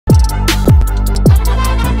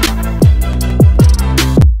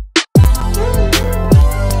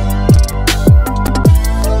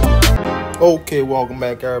Okay, welcome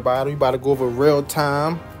back everybody. We about to go over real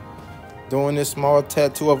time doing this small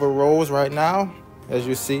tattoo of a rose right now. As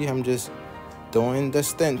you see, I'm just doing the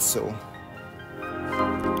stencil.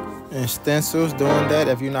 And stencils, doing that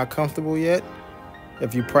if you're not comfortable yet.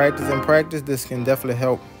 If you practice, this can definitely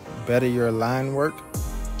help better your line work,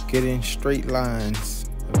 getting straight lines.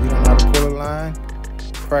 If you don't know how to pull a line,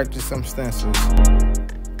 practice some stencils.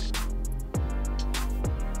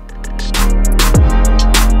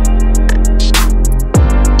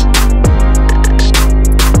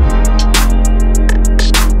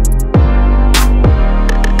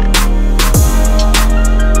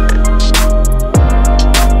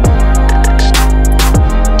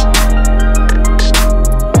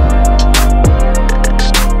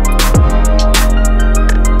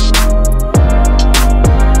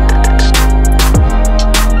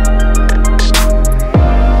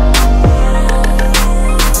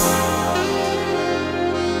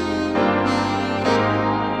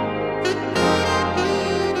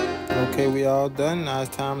 Okay, we all done. Now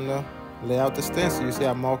it's time to lay out the stencil. You see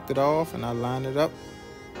I marked it off and I lined it up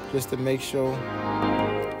just to make sure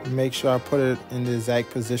I put it in the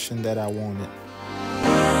exact position that I want it.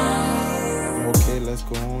 Okay, let's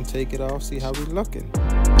go on, take it off, see how we looking.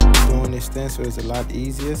 Doing this stencil is a lot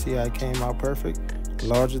easier. See how it came out perfect.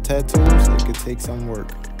 Larger tattoos, it could take some work.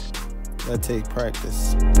 That take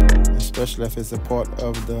practice, especially if it's a part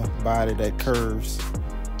of the body that curves.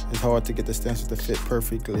 It's hard to get the stencil to fit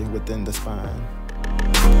perfectly within the spine.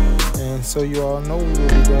 And so you all know we will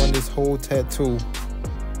be doing this whole tattoo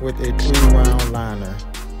with a 3-round liner.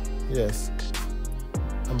 Yes,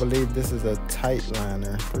 I believe this is a tight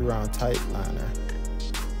liner, 3-round tight liner.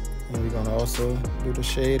 And we're gonna also do the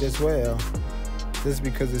shade as well. This is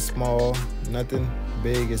because it's small, nothing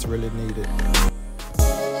big is really needed.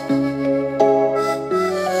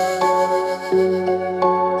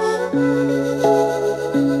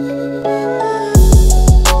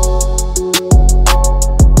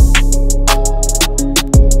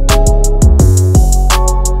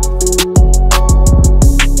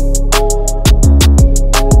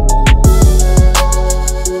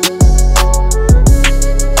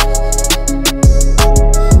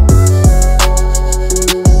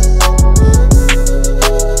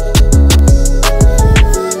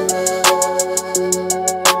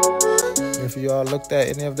 If you all looked at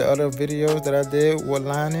any of the other videos that I did with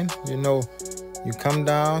lining, you know you come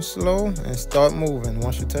down slow and start moving.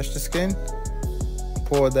 Once you touch the skin,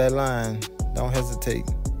 pour that line. Don't hesitate.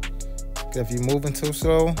 If you're moving too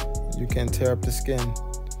slow, you can tear up the skin.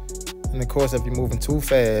 And of course, if you're moving too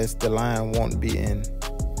fast, the line won't be in.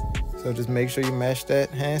 So just make sure you match that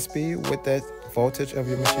hand speed with that voltage of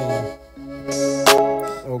your machine.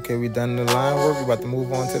 Okay, we done the line work. We're about to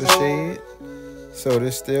move on to the shade. So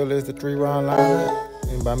this still is the 3-round liner,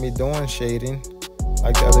 and by me doing shading,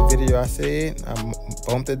 like the other video I said, I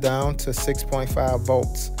bumped it down to 6.5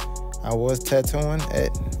 volts. I was tattooing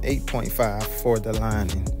at 8.5 for the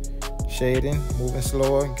lining. Shading, moving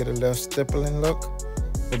slower, get a little stippling look.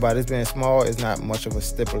 But by this being small, it's not much of a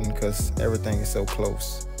stippling because everything is so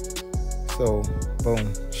close. So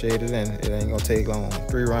boom, shade it in. It ain't gonna take long.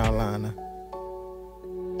 3-round liner.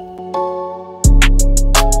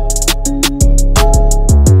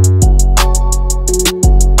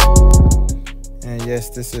 Yes,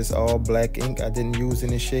 this is all black ink. I didn't use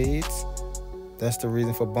any shades. That's the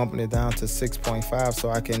reason for bumping it down to 6.5, so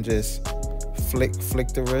I can just flick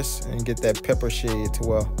the wrist and get that pepper shade to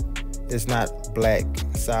where it's not black,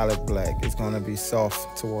 solid black. It's gonna be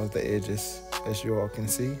soft towards the edges, as you all can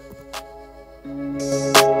see.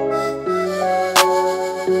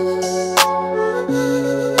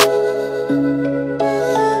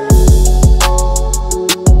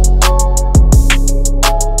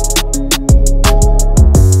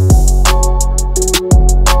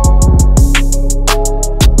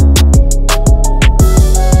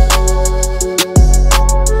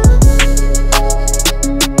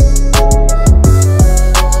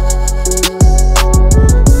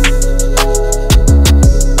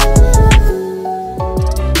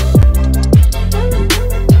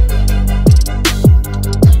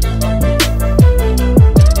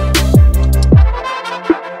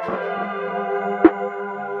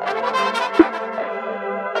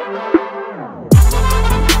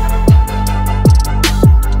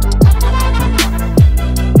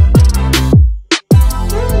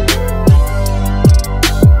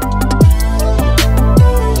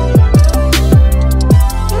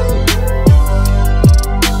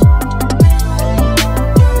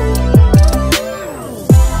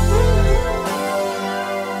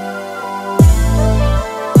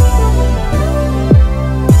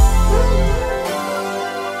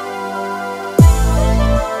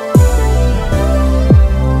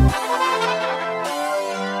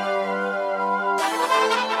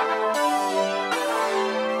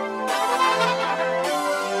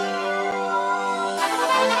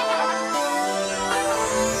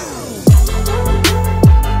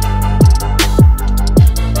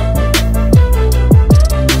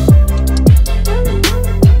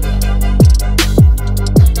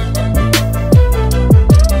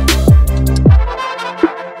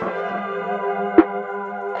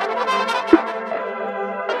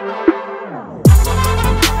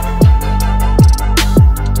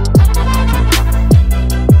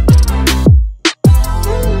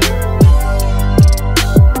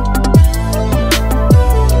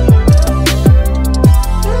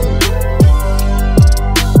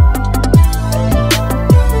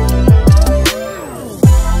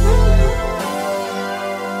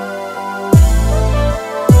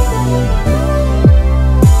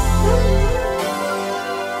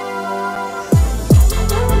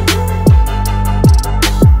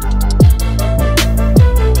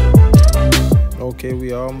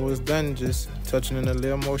 almost done, just touching in a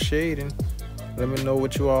little more shading. Let me know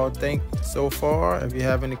what you all think so far. If you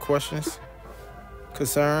have any questions,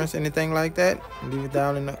 concerns, anything like that, leave it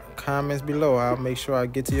down in the comments below. I'll make sure I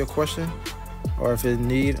get to your question, or if it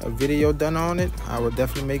need a video done on it, I will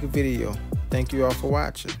definitely make a video. Thank you all for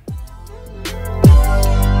watching.